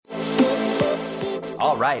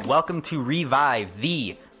All right, welcome to Revive,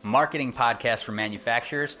 the marketing podcast for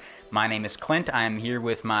manufacturers. My name is Clint. I am here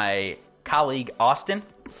with my colleague, Austin.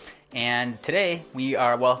 And today we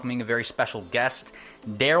are welcoming a very special guest,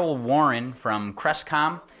 Daryl Warren from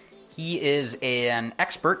Crestcom. He is an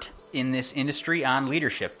expert in this industry on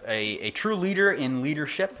leadership, a true leader in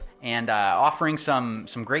leadership, and offering some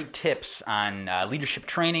great tips on leadership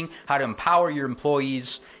training, how to empower your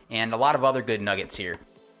employees, and a lot of other good nuggets here.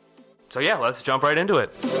 So yeah, let's jump right into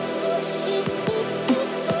it.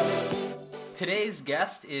 Today's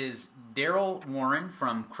guest is Daryl Warren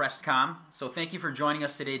from Crestcom. So thank you for joining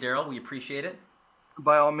us today, Daryl. We appreciate it.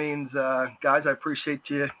 By all means, guys, I appreciate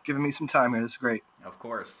you giving me some time here. This is great. Of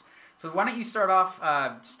course. So why don't you start off,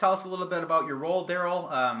 just tell us a little bit about your role,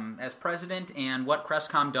 Daryl, as president, and what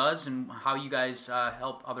Crestcom does and how you guys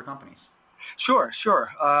help other companies. Sure.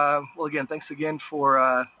 Well, again, thanks again for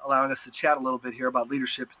allowing us to chat a little bit here about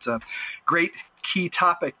leadership. It's a great key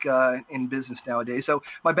topic in business nowadays. So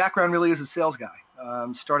my background really is a sales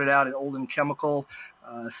guy. Started out at Olin Chemical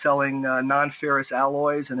selling non-ferrous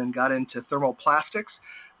alloys and then got into thermoplastics.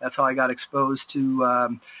 That's how I got exposed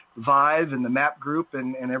to Vive and the MAP group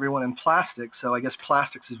and everyone in plastics. So I guess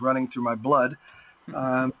plastics is running through my blood.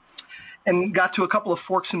 And got to a couple of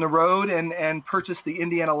forks in the road and purchased the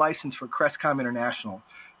Indiana license for Crestcom International.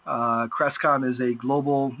 Crestcom is a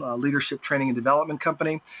global leadership training and development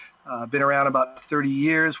company. Been around about 30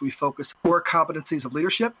 years. We focus on core competencies of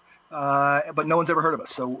leadership, but no one's ever heard of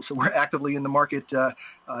us. So we're actively in the market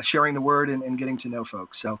sharing the word and getting to know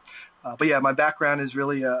folks. But yeah, my background is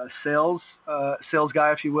really a sales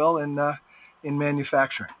guy, if you will, in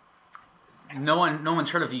manufacturing. No one's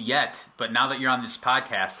heard of you yet, but now that you're on this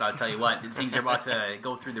podcast, I'll tell you what, things are about to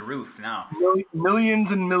go through the roof now.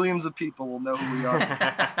 Millions and millions of people will know who we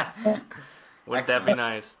are. Wouldn't that be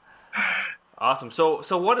nice? Awesome. So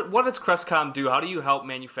what does Crestcom do? How do you help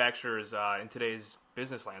manufacturers in today's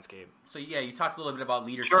business landscape? So yeah, you talked a little bit about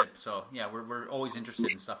leadership. Sure. So yeah, we're always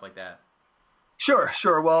interested in stuff like that.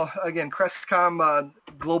 Sure. Well, again, Crestcom,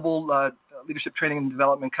 global leadership training and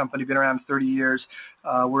development company, been around 30 years.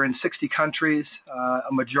 We're in 60 countries,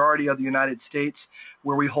 a majority of the United States,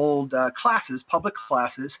 where we hold classes, public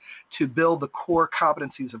classes, to build the core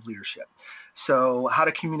competencies of leadership. So how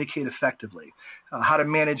to communicate effectively, how to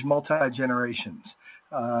manage multi-generations,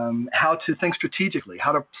 how to think strategically,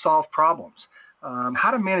 how to solve problems, how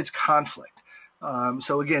to manage conflict.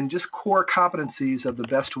 So again, just core competencies of the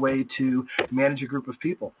best way to manage a group of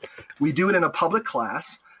people. We do it in a public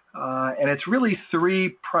class, and it's really three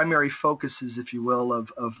primary focuses, if you will,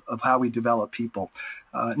 of how we develop people.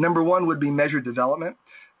 Number one would be measured development.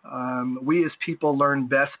 We as people learn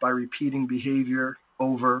best by repeating behavior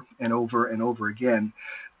over and over and over again.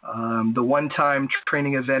 The one-time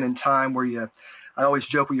training event in time where I always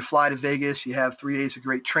joke, where you fly to Vegas, you have 3 days of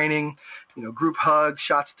great training, group hug,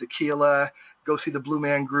 shots of tequila, go see the Blue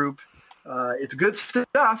Man Group. It's good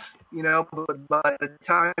stuff, but by the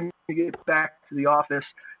time you get back to the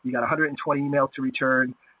office, you got 120 emails to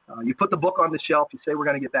return. You put the book on the shelf, you say we're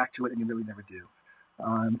going to get back to it, and you really never do.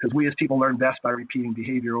 Because we as people learn best by repeating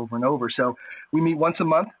behavior over and over. So we meet once a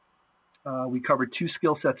month. We cover 2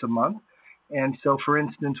 skill sets a month. And so, for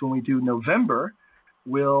instance, when we do November,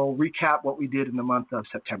 we'll recap what we did in the month of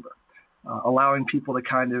September, allowing people to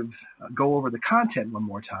kind of go over the content one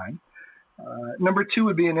more time. Number 2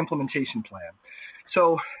 would be an implementation plan.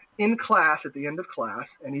 So in class, at the end of class,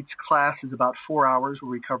 and each class is about 4 hours where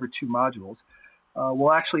we cover 2 modules,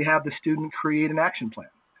 we'll actually have the student create an action plan.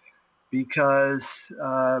 Because,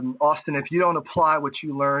 Austin, if you don't apply what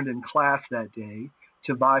you learned in class that day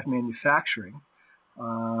to Vive Manufacturing,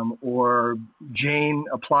 or Jane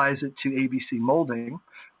applies it to ABC Molding,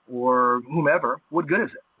 or whomever, what good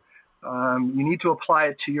is it? You need to apply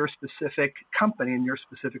it to your specific company and your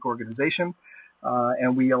specific organization,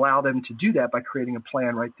 and we allow them to do that by creating a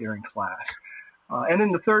plan right there in class. And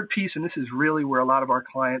then the third piece, and this is really where a lot of our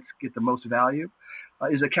clients get the most value,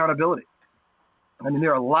 is accountability. I mean,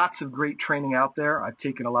 there are lots of great training out there. I've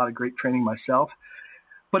taken a lot of great training myself,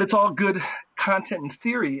 but it's all good content and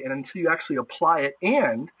theory, and until you actually apply it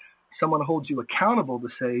and someone holds you accountable to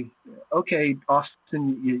say, okay,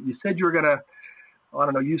 Austin, you said you were going to,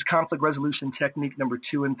 use conflict resolution technique number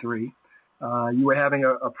 2 and 3. You were having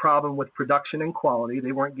a problem with production and quality.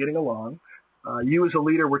 They weren't getting along. You as a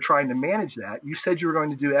leader were trying to manage that. You said you were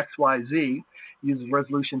going to do X, Y, Z, use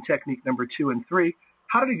resolution technique number 2 and 3.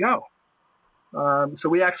 How did it go? So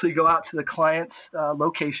we actually go out to the client's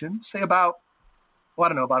location, say about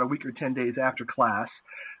a week or 10 days after class,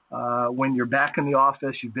 when you're back in the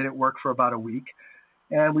office, you've been at work for about a week,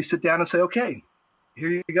 and we sit down and say, okay, here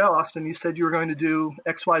you go, Austin, you said you were going to do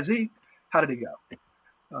X, Y, Z. How did it go?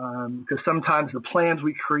 because sometimes the plans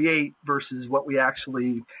we create versus what we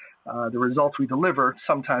actually, the results we deliver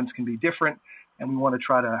sometimes can be different, and we want to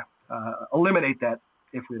try to eliminate that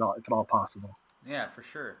if at all possible. Yeah, for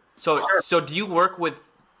sure. So do you work with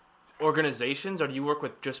organizations, or do you work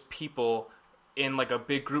with just people in like a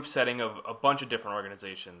big group setting of a bunch of different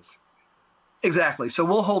organizations? Exactly. So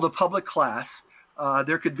we'll hold a public class.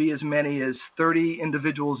 There could be as many as 30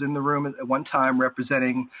 individuals in the room at one time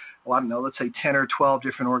representing, well, I don't know, let's say 10 or 12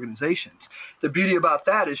 different organizations. The beauty about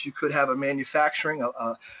that is you could have a manufacturing,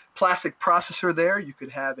 a plastic processor there. You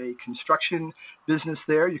could have a construction business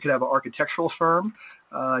there. You could have an architectural firm.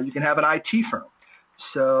 You can have an IT firm.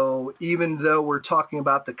 So even though we're talking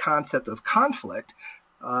about the concept of conflict,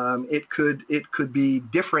 it could be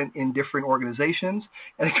different in different organizations,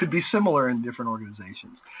 and it could be similar in different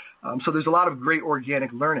organizations. So there's a lot of great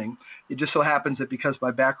organic learning. It just so happens that because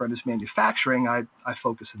my background is manufacturing, I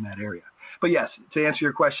focus in that area. But yes, to answer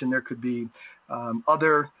your question, there could be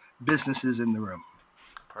other businesses in the room.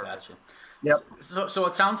 Gotcha. Yep. So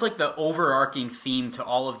it sounds like the overarching theme to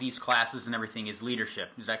all of these classes and everything is leadership.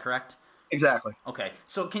 Is that correct? Exactly. Okay,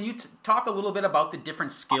 so can you talk a little bit about the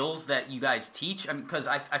different skills that you guys teach? I mean, because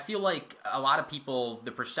I feel like a lot of people,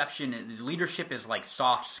 the perception is leadership is like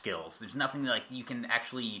soft skills. There's nothing like you can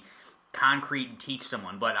actually concrete and teach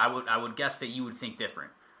someone, but I would guess that you would think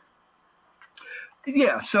different.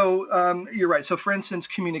 Yeah, so you're right. So for instance,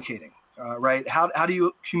 communicating, right? How do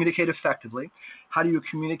you communicate effectively? How do you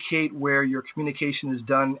communicate where your communication is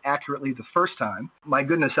done accurately the first time? My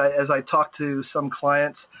goodness, as I talk to some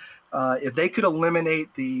clients, if they could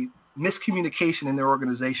eliminate the miscommunication in their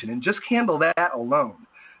organization and just handle that alone,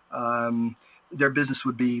 their business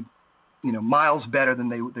would be, miles better than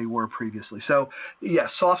they were previously. So,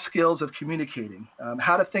 yes, soft skills of communicating,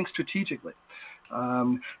 how to think strategically.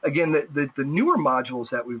 Again, the newer modules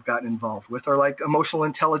that we've gotten involved with are like emotional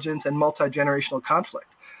intelligence and multi-generational conflict.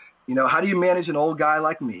 How do you manage an old guy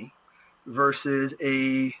like me versus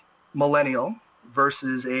a millennial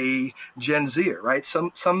versus a Gen Zer, right?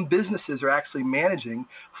 Some businesses are actually managing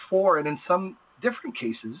 4, and in some different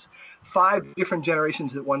cases, 5 different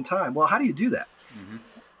generations at one time. Well, how do you do that? Mm-hmm.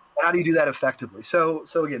 How do you do that effectively? So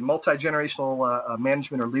again, multi-generational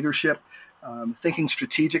management or leadership, thinking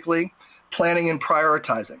strategically, planning and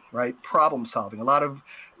prioritizing, right? Problem solving. A lot of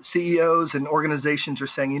CEOs and organizations are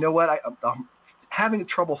saying, you know what, I'm having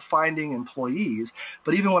trouble finding employees,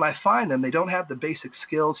 but even when I find them, they don't have the basic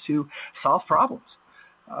skills to solve problems.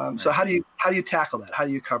 So how do you tackle that? How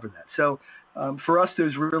do you cover that? So for us,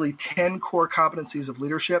 there's really 10 core competencies of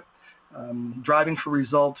leadership: driving for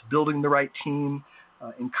results, building the right team,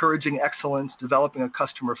 encouraging excellence, developing a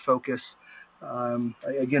customer focus.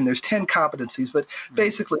 Again, there's 10 competencies, but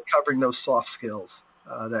basically covering those soft skills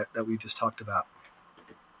that we just talked about.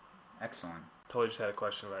 Excellent. Totally just had a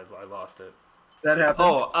question, but I lost it. That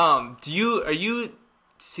happens. Are you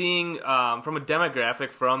seeing from a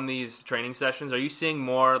demographic from these training sessions? Are you seeing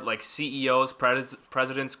more like CEOs,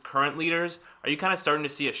 presidents, current leaders? Are you kind of starting to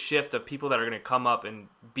see a shift of people that are going to come up and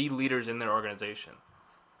be leaders in their organization?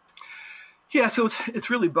 Yeah, so it's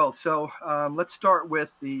really both. So let's start with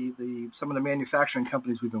some of the manufacturing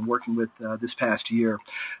companies we've been working with this past year.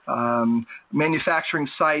 Manufacturing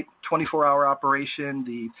site, 24-hour operation.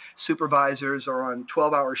 The supervisors are on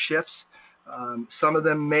 12-hour shifts. Some of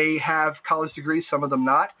them may have college degrees, some of them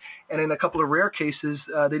not. And in a couple of rare cases,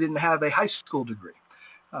 they didn't have a high school degree,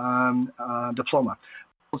 diploma.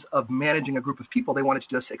 Of managing a group of people, they wanted to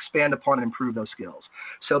just expand upon and improve those skills.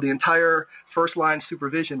 So the entire first line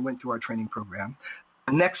supervision went through our training program.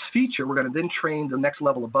 The next feature, we're going to then train the next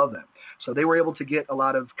level above them. So they were able to get a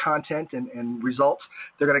lot of content and results.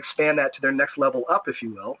 They're going to expand that to their next level up, if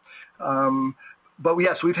you will. But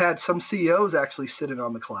yes, we've had some CEOs actually sit in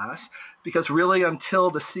on the class, because really until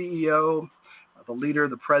the CEO, the leader,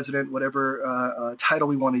 the president, whatever title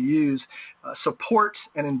we want to use, supports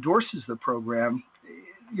and endorses the program,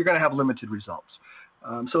 you're going to have limited results.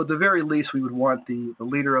 So at the very least, we would want the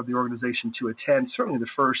leader of the organization to attend certainly the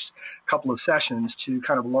first couple of sessions to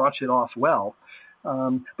kind of launch it off well.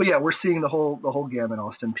 But yeah, we're seeing the whole gamut,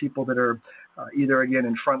 Austin. People that are either, again,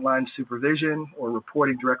 in frontline supervision or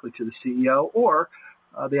reporting directly to the CEO, or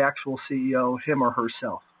the actual CEO, him or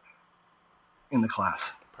herself, in the class.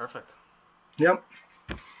 Perfect. Yep.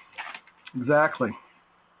 Exactly.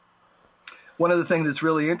 One of the things that's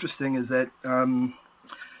really interesting is that,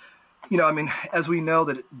 as we know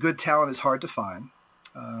that good talent is hard to find.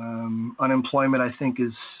 Unemployment, I think,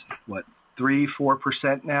 is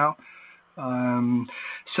 3-4% now.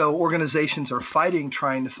 So organizations are fighting,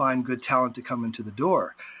 trying to find good talent to come into the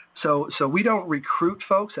door. So we don't recruit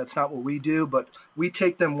folks. That's not what we do, but we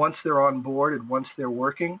take them once they're on board and once they're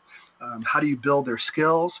working. How do you build their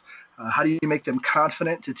skills? How do you make them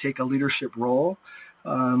confident to take a leadership role?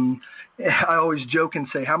 I always joke and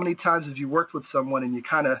say, how many times have you worked with someone and you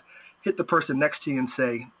kind of hit the person next to you and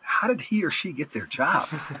say, how did he or she get their job?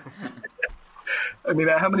 I mean,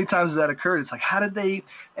 how many times has that occurred? It's like, how did they,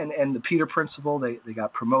 and the Peter Principle, they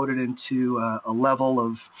got promoted into a level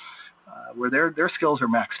of where their skills are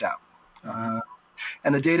maxed out.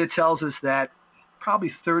 And the data tells us that probably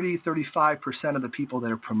 35% of the people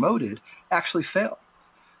that are promoted actually fail.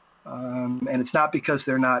 And it's not because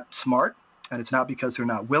they're not smart, and it's not because they're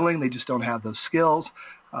not willing. They just don't have those skills.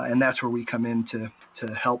 And that's where we come in to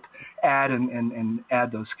help add and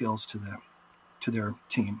add those skills to their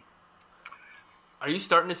team. Are you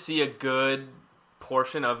starting to see a good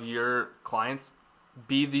portion of your clients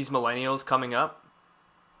be these millennials coming up?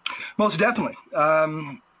 Most definitely.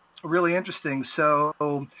 Really interesting.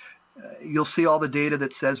 So you'll see all the data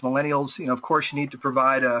that says millennials, of course, you need to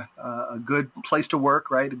provide a good place to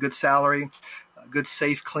work, right? A good salary, a good,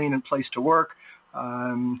 safe, clean and place to work.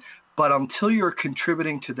 But until you're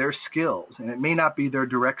contributing to their skills, and it may not be their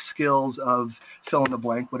direct skills of fill in the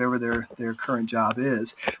blank, whatever their current job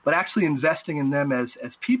is, but actually investing in them as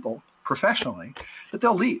people professionally, that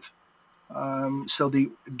they'll leave. So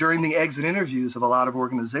during the exit interviews of a lot of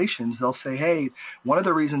organizations, they'll say, hey, one of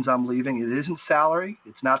the reasons I'm leaving, it isn't salary.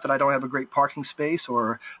 It's not that I don't have a great parking space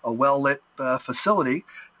or a well-lit facility.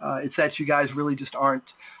 It's that you guys really just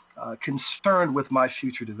aren't concerned with my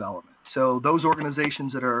future development. So those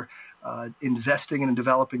organizations that are investing in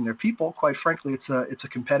developing their people, quite frankly, it's a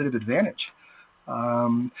competitive advantage.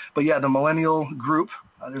 But yeah, the millennial group,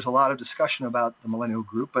 there's a lot of discussion about the millennial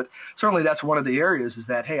group, but certainly that's one of the areas is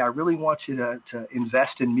that, hey, I really want you to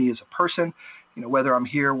invest in me as a person, whether I'm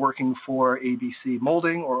here working for ABC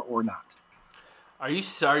Molding or not. Are you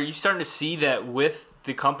starting to see that with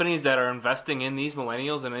the companies that are investing in these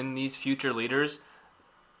millennials and in these future leaders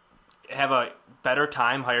have a better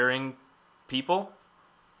time hiring people?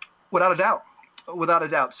 Without a doubt.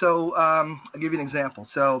 So I'll give you an example.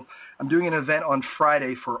 So I'm doing an event on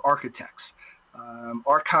Friday for architects.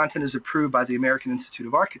 Our content is approved by the American Institute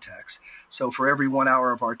of Architects. So for every 1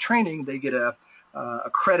 hour of our training, they get a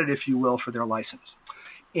credit, if you will, for their license.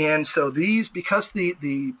 And so because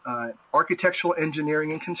the architectural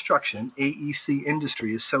engineering and construction, AEC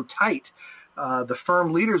industry, is so tight, the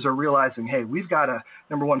firm leaders are realizing, hey, we've got to,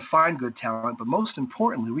 number one, find good talent, but most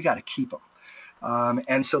importantly, we got to keep them.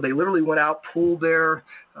 And so they literally went out, pulled their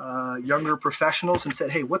younger professionals and said,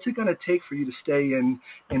 hey, what's it going to take for you to stay in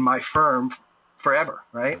my firm forever,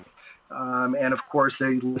 right? And of course,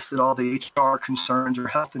 they listed all the HR concerns or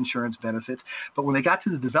health insurance benefits. But when they got to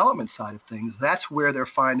the development side of things, that's where they're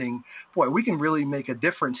finding, boy, we can really make a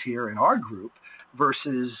difference here in our group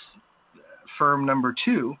versus firm number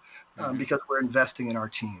two, because we're investing in our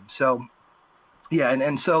team. So, yeah,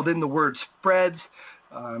 and so then the word spreads.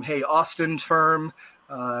 Hey, Austin's firm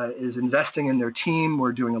is investing in their team.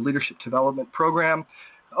 We're doing a leadership development program.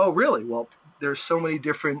 Oh, really? Well, there's so many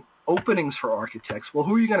different openings for architects. Well,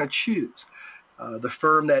 who are you going to choose? The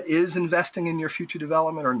firm that is investing in your future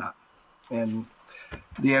development or not? And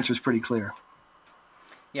the answer is pretty clear.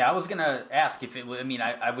 Yeah, I was going to ask if it was,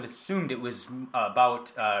 I would assumed it was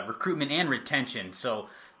about recruitment and retention. So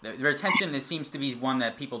the retention, it seems to be one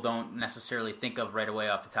that people don't necessarily think of right away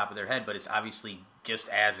off the top of their head, but it's obviously just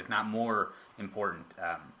as, if not more, important.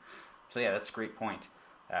 So yeah, that's a great point.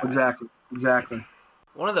 Exactly.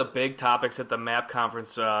 One of the big topics at the MAP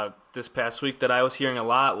conference this past week that I was hearing a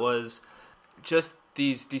lot was just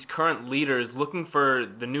these current leaders looking for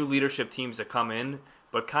the new leadership teams to come in,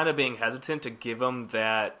 but kind of being hesitant to give them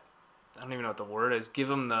that, I don't even know what the word is, give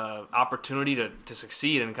them the opportunity to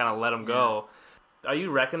succeed and kind of let them go. Are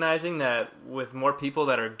you recognizing that with more people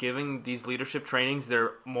that are giving these leadership trainings,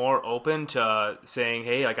 they're more open to saying,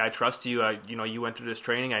 hey, like, I trust you, you went through this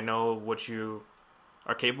training, I know what you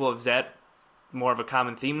are capable of? Is that more of a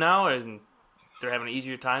common theme now, or they're having an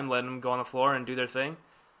easier time letting them go on the floor and do their thing?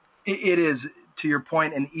 It is, to your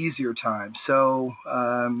point, an easier time. So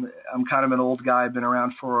I'm kind of an old guy, I've been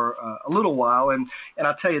around for a little while, and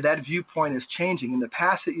I'll tell you, that viewpoint is changing. In the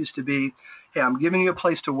past, it used to be, hey, I'm giving you a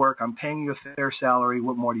place to work, I'm paying you a fair salary,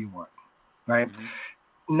 what more do you want, right?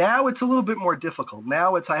 Mm-hmm. Now it's a little bit more difficult.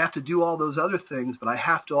 Now I have to do all those other things, but I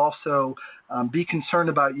have to also be concerned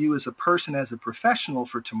about you as a person, as a professional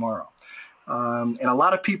for tomorrow. And a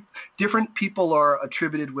lot of different people are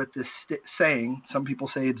attributed with this saying. Some people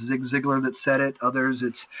say it's Zig Ziglar that said it. Others,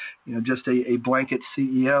 it's just a blanket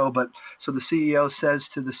CEO. But so the CEO says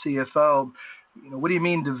to the CFO, what do you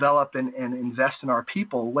mean develop and invest in our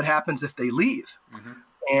people? What happens if they leave? Mm-hmm.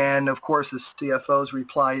 And of course, the CFO's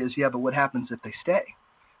reply is, yeah, but what happens if they stay?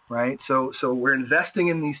 Right. So we're investing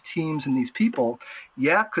in these teams and these people.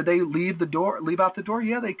 Yeah. Could they leave out the door?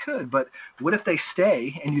 Yeah, they could. But what if they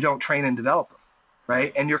stay and you don't train and develop them?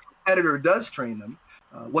 Right. And your competitor does train them.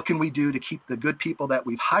 What can we do to keep the good people that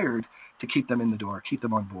we've hired to keep them in the door, keep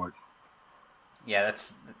them on board? Yeah, that's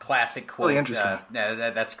the classic quote. Really interesting.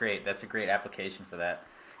 That's great. That's a great application for that.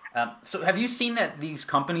 So have you seen that these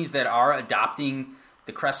companies that are adopting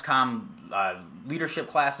the Crestcom leadership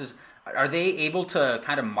classes, are they able to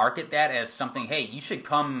kind of market that as something, hey, you should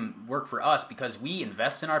come work for us because we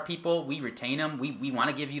invest in our people, we retain them, we want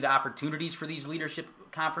to give you the opportunities for these leadership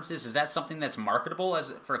conferences? Is that something that's marketable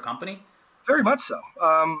for a company? Very much so.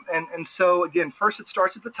 And so, again, first it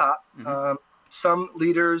starts at the top. Mm-hmm. Some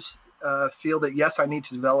leaders feel that, yes, I need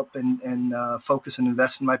to develop and focus and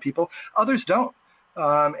invest in my people. Others don't.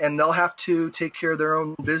 And they'll have to take care of their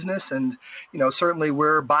own business. And, certainly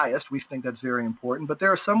we're biased. We think that's very important. But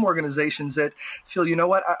there are some organizations that feel, you know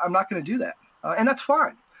what, I'm not going to do that. And that's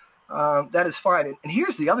fine. That is fine. And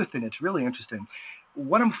here's the other thing that's really interesting.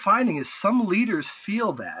 What I'm finding is some leaders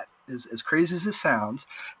feel that, as crazy as it sounds,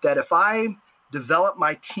 that if I develop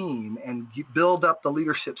my team and build up the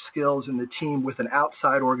leadership skills in the team with an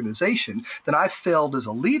outside organization, then I failed as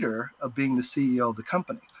a leader of being the CEO of the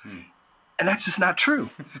company. And that's just not true.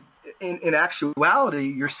 In actuality,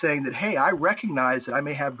 you're saying that, hey, I recognize that I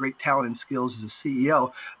may have great talent and skills as a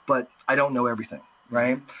CEO, but I don't know everything,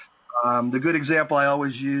 right? The good example I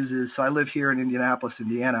always use is, so I live here in Indianapolis,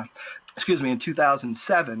 Indiana. In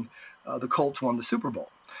 2007, the Colts won the Super Bowl.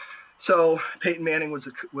 So Peyton Manning was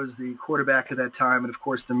the quarterback at that time, and of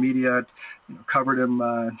course the media covered him,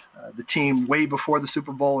 the team, way before the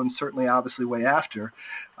Super Bowl, and certainly obviously way after.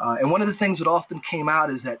 And one of the things that often came out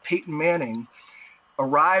is that Peyton Manning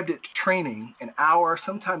arrived at training an hour,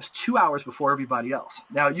 sometimes 2 hours before everybody else.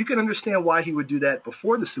 Now you can understand why he would do that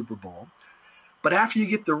before the Super Bowl, but after you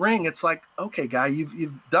get the ring, it's like, okay, guy,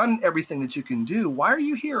 you've done everything that you can do. Why are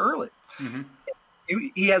you here early? Mm-hmm.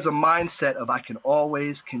 He has a mindset of, I can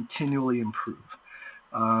always continually improve.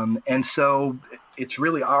 And so it's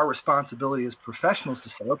really our responsibility as professionals to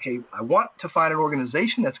say, okay, I want to find an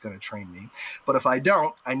organization that's going to train me, but if I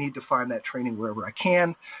don't, I need to find that training wherever I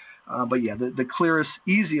can. But yeah, the clearest,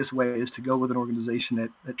 easiest way is to go with an organization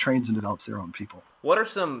that trains and develops their own people. What are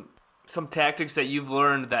some tactics that you've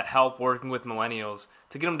learned that help working with millennials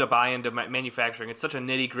to get them to buy into manufacturing? It's such a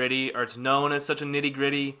nitty-gritty, or it's known as such a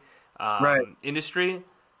nitty-gritty industry.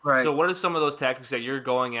 Right. So what are some of those tactics that you're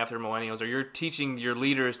going after millennials, or you're teaching your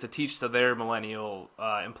leaders to teach to their millennial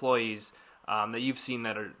employees that you've seen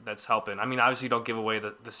that's helping? I mean, obviously you don't give away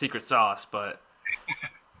the secret sauce, but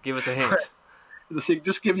give us a hint. Right.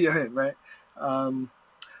 Just give you a hint, right?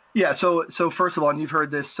 Yeah, so first of all, and you've heard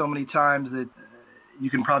this so many times that you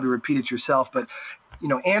can probably repeat it yourself, but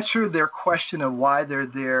answer their question of why they're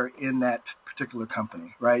there in that particular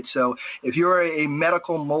company, right? So if you're a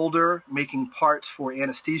medical molder making parts for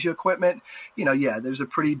anesthesia equipment, there's a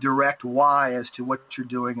pretty direct why as to what you're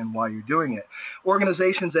doing and why you're doing it.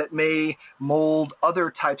 Organizations that may mold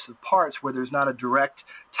other types of parts where there's not a direct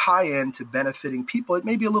tie-in to benefiting people, it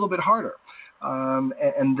may be a little bit harder.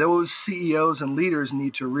 And those CEOs and leaders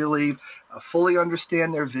need to really fully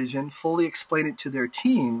understand their vision, fully explain it to their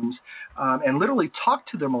teams, and literally talk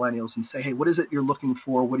to their millennials and say, hey, what is it you're looking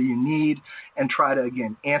for? What do you need? And try to,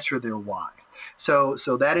 again, answer their why. So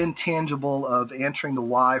that intangible of answering the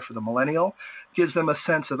why for the millennial gives them a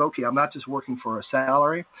sense of, okay, I'm not just working for a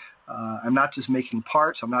salary. I'm not just making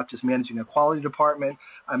parts. I'm not just managing a quality department.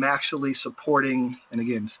 I'm actually supporting, and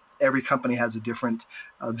again, every company has a different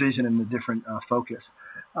vision and a different focus.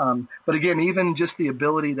 But again, even just the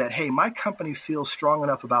ability that, hey, my company feels strong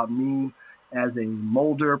enough about me as a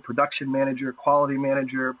molder, production manager, quality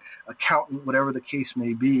manager, accountant, whatever the case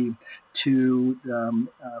may be, to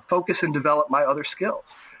focus and develop my other skills.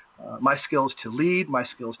 My skills to lead, my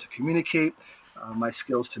skills to communicate, my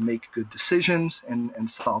skills to make good decisions and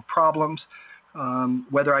solve problems,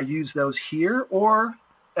 whether I use those here or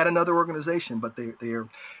at another organization, but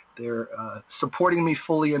they're supporting me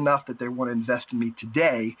fully enough that they want to invest in me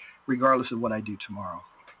today, regardless of what I do tomorrow.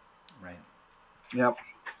 Right. Yeah.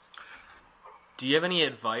 Do you have any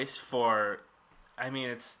advice for? I mean,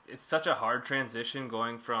 it's such a hard transition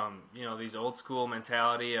going from these old school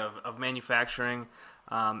mentality of manufacturing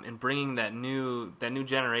and bringing that new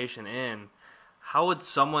generation in. How would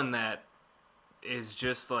someone that is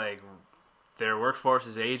just like their workforce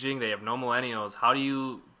is aging, they have no millennials, how do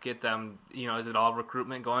you get them, is it all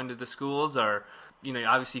recruitment going to the schools, or,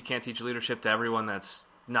 obviously you can't teach leadership to everyone that's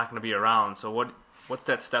not going to be around. So what's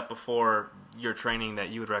that step before your training that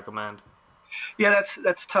you would recommend? Yeah,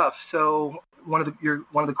 that's tough. So one of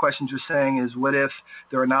the questions you're saying is, what if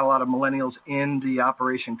there are not a lot of millennials in the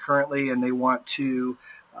operation currently, and they want to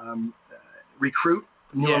recruit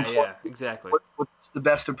new employees? Yeah, exactly. What's the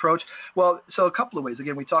best approach? Well, so a couple of ways.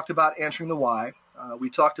 Again, we talked about answering the why. We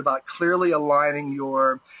talked about clearly aligning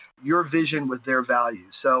your vision with their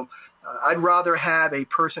values. So I'd rather have a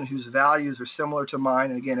person whose values are similar to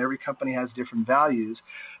mine. And again, every company has different values,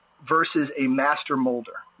 versus a master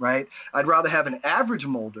molder, right? I'd rather have an average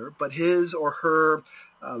molder, but his or her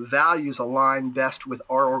values align best with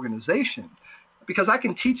our organization, because I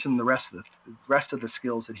can teach them the rest of the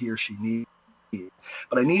skills that he or she needs.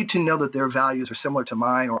 But I need to know that their values are similar to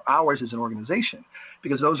mine or ours as an organization,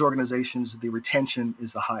 because those organizations, the retention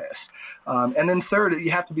is the highest. And then third,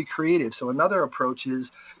 you have to be creative. So another approach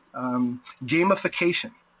is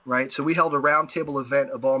gamification, right? So we held a roundtable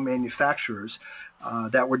event of all manufacturers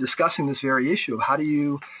that were discussing this very issue of how do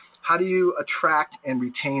you attract and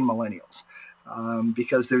retain millennials?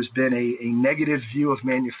 Because there's been a negative view of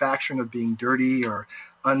manufacturing, of being dirty or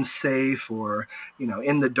unsafe or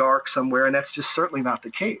in the dark somewhere, and that's just certainly not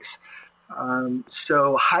the case.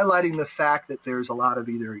 So highlighting the fact that there's a lot of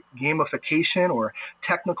either gamification or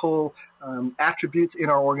technical attributes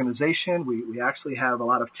in our organization. We actually have a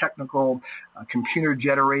lot of technical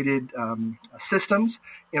computer-generated systems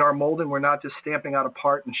in our molding. We're not just stamping out a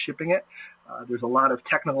part and shipping it. There's a lot of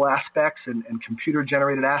technical aspects and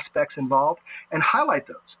computer-generated aspects involved, and highlight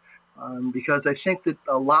those because I think that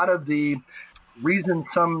a lot of the reason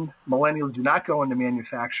some millennials do not go into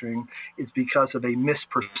manufacturing is because of a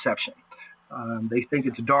misperception. They think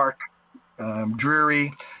it's dark,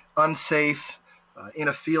 dreary, unsafe, in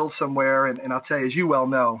a field somewhere. And I'll tell you, as you well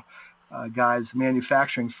know, guys,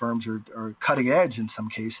 manufacturing firms are cutting edge in some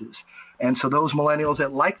cases. And so those millennials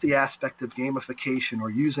that like the aspect of gamification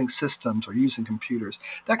or using systems or using computers,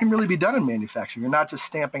 that can really be done in manufacturing. You're not just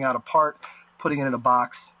stamping out a part, putting it in a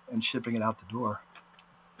box, and shipping it out the door.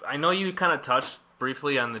 I know you kind of touched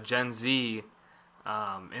briefly on the Gen Z,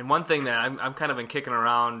 and one thing that I'm kind of been kicking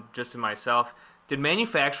around just in myself, did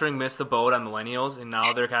manufacturing miss the boat on millennials, and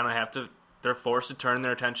now they're forced to turn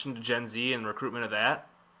their attention to Gen Z and recruitment of that?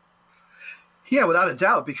 Yeah, without a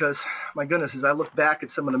doubt, because my goodness, as I look back at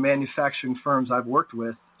some of the manufacturing firms I've worked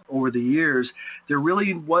with over the years, there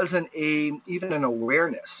really wasn't even an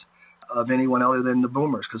awareness of anyone other than the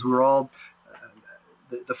boomers, because we were all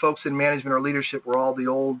the folks in management or leadership were all the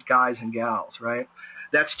old guys and gals, right?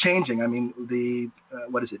 That's changing. I mean,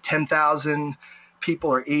 10,000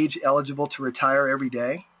 people are age eligible to retire every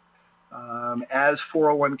day. As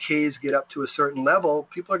 401ks get up to a certain level,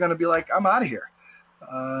 people are going to be like, I'm out of here.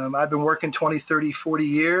 I've been working 20, 30, 40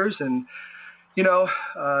 years, and,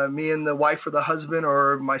 me and the wife or the husband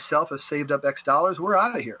or myself have saved up X dollars. We're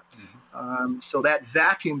out of here. Mm-hmm. So that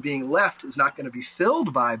vacuum being left is not going to be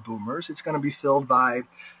filled by boomers. It's going to be filled by,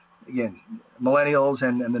 again, millennials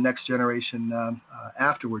and the next generation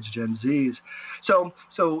afterwards, Gen Zs. So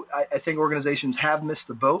I think organizations have missed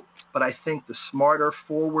the boat, but I think the smarter,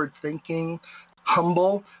 forward-thinking,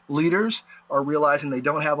 humble leaders are realizing they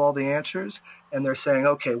don't have all the answers, and they're saying,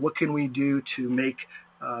 okay, what can we do to make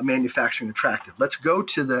manufacturing attractive? Let's go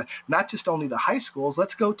to not just only the high schools,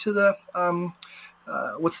 let's go to the,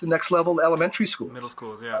 what's the next level? Elementary schools. Middle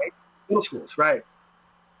schools, yeah. Right? Middle schools, right.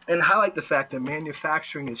 And highlight the fact that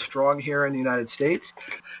manufacturing is strong here in the United States.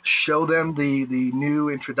 Show them the new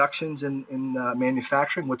introductions in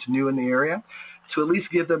manufacturing, what's new in the area, to at least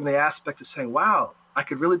give them the aspect of saying, wow, I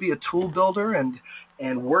could really be a tool builder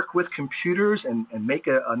and work with computers and make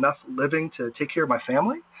enough living to take care of my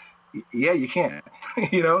family. Yeah, you can.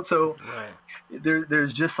 So right.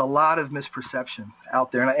 There's just a lot of misperception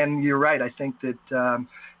out there. And you're right. I think that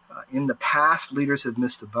in the past, leaders have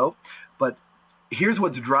missed the boat. But here's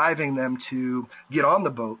what's driving them to get on the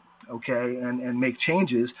boat, okay, and make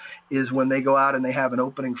changes is when they go out and they have an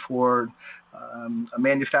opening for a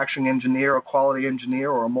manufacturing engineer, a quality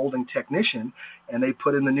engineer, or a molding technician, and they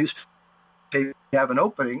put in the newspaper they have an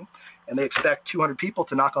opening, and they expect 200 people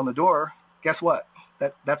to knock on the door. Guess what?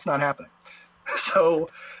 That's not happening. So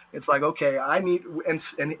it's like, okay, I need,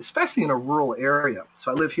 and especially in a rural area.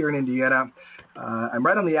 So I live here in Indiana. I'm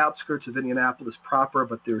right on the outskirts of Indianapolis proper,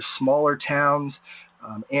 but there's smaller towns.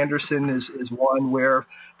 Anderson is one where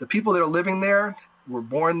the people that are living there were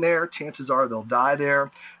born there. Chances are they'll die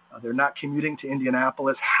there. They're not commuting to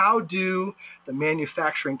Indianapolis. How do the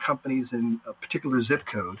manufacturing companies in a particular zip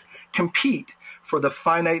code compete for the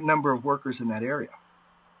finite number of workers in that area?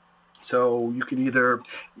 So you could either,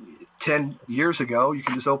 10 years ago, you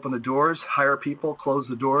can just open the doors, hire people, close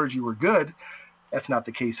the doors, you were good. that's not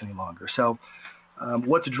the case any longer. So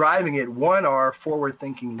what's driving it, one, are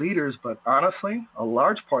forward-thinking leaders, but honestly, a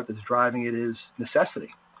large part that's driving it is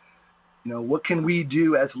necessity. What can we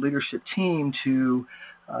do as a leadership team to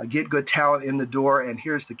get good talent in the door? And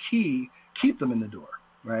here's the key, keep them in the door,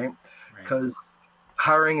 right? Because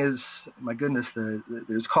hiring is, my goodness,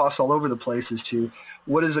 there's costs all over the place as to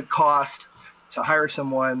what does it cost to hire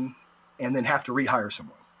someone and then have to rehire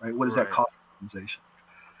someone, right? What does that cost organization?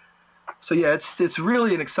 So yeah, it's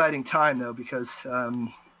really an exciting time though, because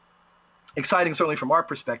exciting certainly from our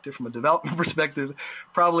perspective, from a development perspective,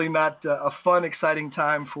 probably not a fun, exciting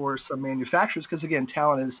time for some manufacturers because again,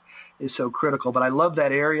 talent is so critical. But I love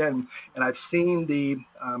that area, and I've seen the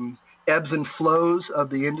ebbs and flows of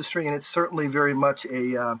the industry, and it's certainly very much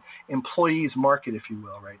a employees market, if you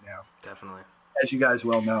will, right now. Definitely. As you guys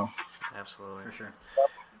well know. Absolutely. For sure.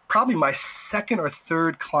 Probably my second or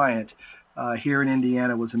third client here in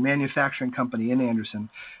Indiana was a manufacturing company in Anderson.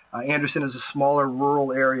 Anderson is a smaller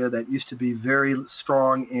rural area that used to be very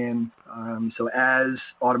strong in, so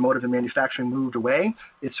as automotive and manufacturing moved away,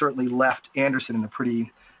 it certainly left Anderson in a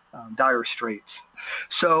pretty dire straits.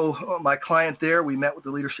 So my client there, we met with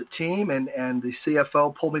the leadership team, and the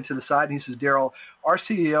CFO pulled me to the side and he says, Daryl, our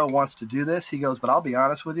CEO wants to do this. He goes, but I'll be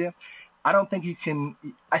honest with you, I don't think you can,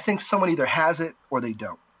 I think someone either has it or they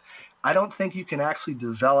don't. I don't think you can actually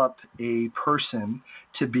develop a person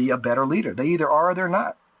to be a better leader. They either are or they're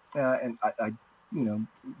not. And I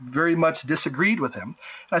very much disagreed with him. And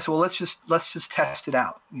I said, well, let's just test it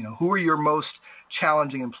out. Who are your most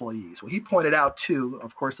challenging employees? Well, he pointed out two,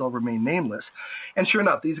 of course, they'll remain nameless. And sure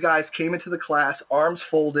enough, these guys came into the class, arms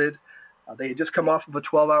folded. They had just come off of a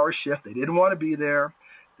 12-hour shift. They didn't want to be there.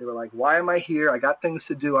 They were like, why am I here? I got things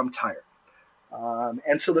to do. I'm tired.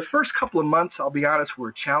 And so the first couple of months, I'll be honest, were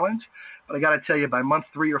a challenge. But I got to tell you, by month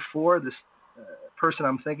 3 or 4, this person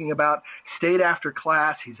I'm thinking about stayed after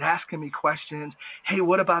class. He's asking me questions. Hey,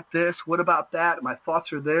 what about this? What about that? My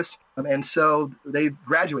thoughts are this. And so they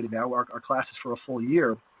graduated now. Our class is for a full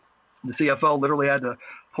year. The CFO literally had to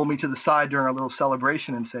pull me to the side during our little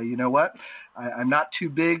celebration and say, you know what? I'm not too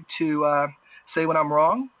big to say when I'm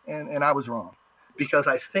wrong. And I was wrong, because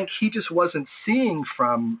I think he just wasn't seeing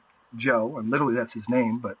from Joe, and literally that's his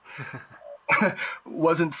name, but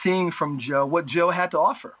wasn't seeing from Joe what Joe had to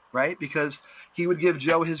offer, right? Because he would give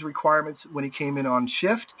Joe his requirements when he came in on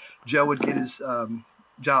shift. Joe would get his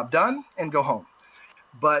job done and go home.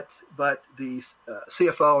 But the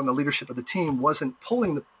CFO and the leadership of the team wasn't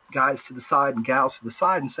pulling the guys to the side and gals to the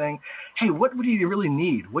side and saying, hey, what do you really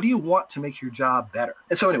need? What do you want to make your job better?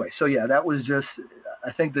 And so anyway, that was just,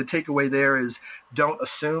 I think the takeaway there is don't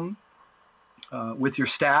assume with your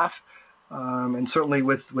staff. And certainly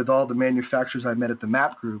with all the manufacturers I met at the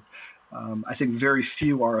MAP group, I think very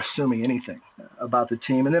few are assuming anything about the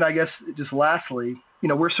team. And then I guess just lastly,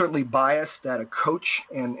 we're certainly biased that a coach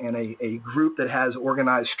and a group that has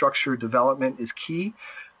organized structured development is key.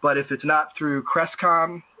 But if it's not through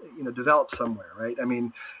Crestcom, develop somewhere, right? I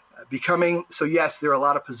mean, so yes, there are a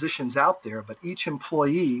lot of positions out there, but each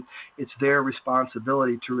employee, it's their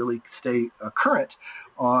responsibility to really stay current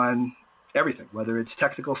on everything, whether it's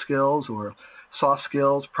technical skills or soft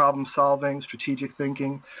skills, problem solving, strategic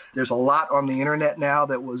thinking. There's a lot on the internet now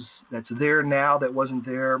that's there now that wasn't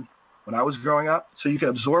there when I was growing up. So you can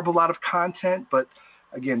absorb a lot of content, but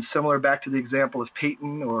again, similar back to the example of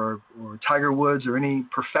Peyton or Tiger Woods or any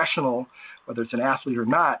professional, whether it's an athlete or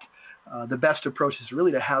not, the best approach is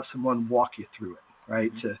really to have someone walk you through it,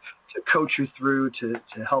 right? Mm-hmm. To coach you through, to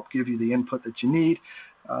help give you the input that you need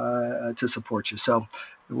to support you. So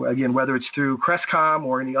again, whether it's through Crestcom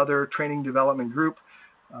or any other training development group,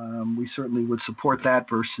 we certainly would support that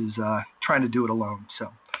versus trying to do it alone.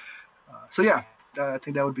 So yeah, I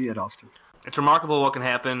think that would be it, Austin. It's remarkable what can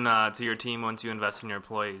happen to your team once you invest in your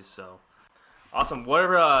employees. So awesome.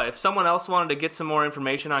 Whatever. If someone else wanted to get some more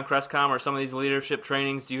information on Crestcom or some of these leadership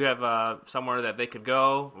trainings, do you have somewhere that they could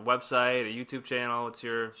go? A website, a YouTube channel? What's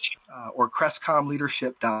your or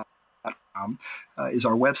CrestcomLeadership.com is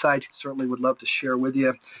our website. Certainly would love to share with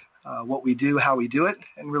you what we do, how we do it,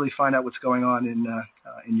 and really find out what's going on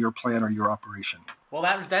in your plan or your operation. Well,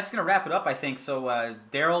 that's going to wrap it up, I think. So,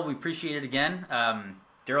 Daryl, we appreciate it again.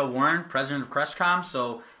 Daryl Warren, president of Crestcom.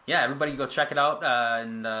 So, yeah, everybody go check it out,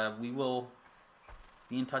 and we will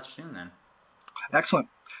be in touch soon then. Excellent.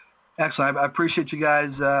 I appreciate you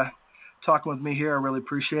guys talking with me here. I really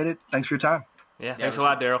appreciate it. Thanks for your time. Yeah, thanks a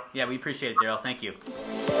lot, Daryl. Yeah, we appreciate it, Daryl. Thank you.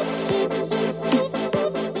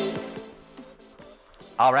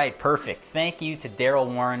 All right, perfect. Thank you to Daryl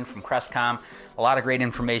Warren from Crestcom. A lot of great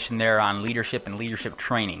information there on leadership and leadership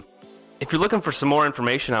training. If you're looking for some more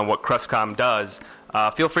information on what Crestcom does,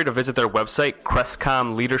 feel free to visit their website,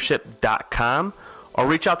 crestcomleadership.com, or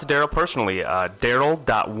reach out to Daryl personally,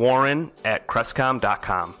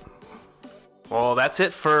 daryl.warren@crestcom.com. Well, that's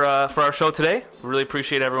it for our show today. Really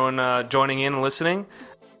appreciate everyone joining in and listening.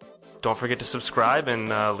 Don't forget to subscribe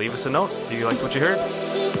and leave us a note if you liked what you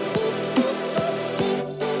heard.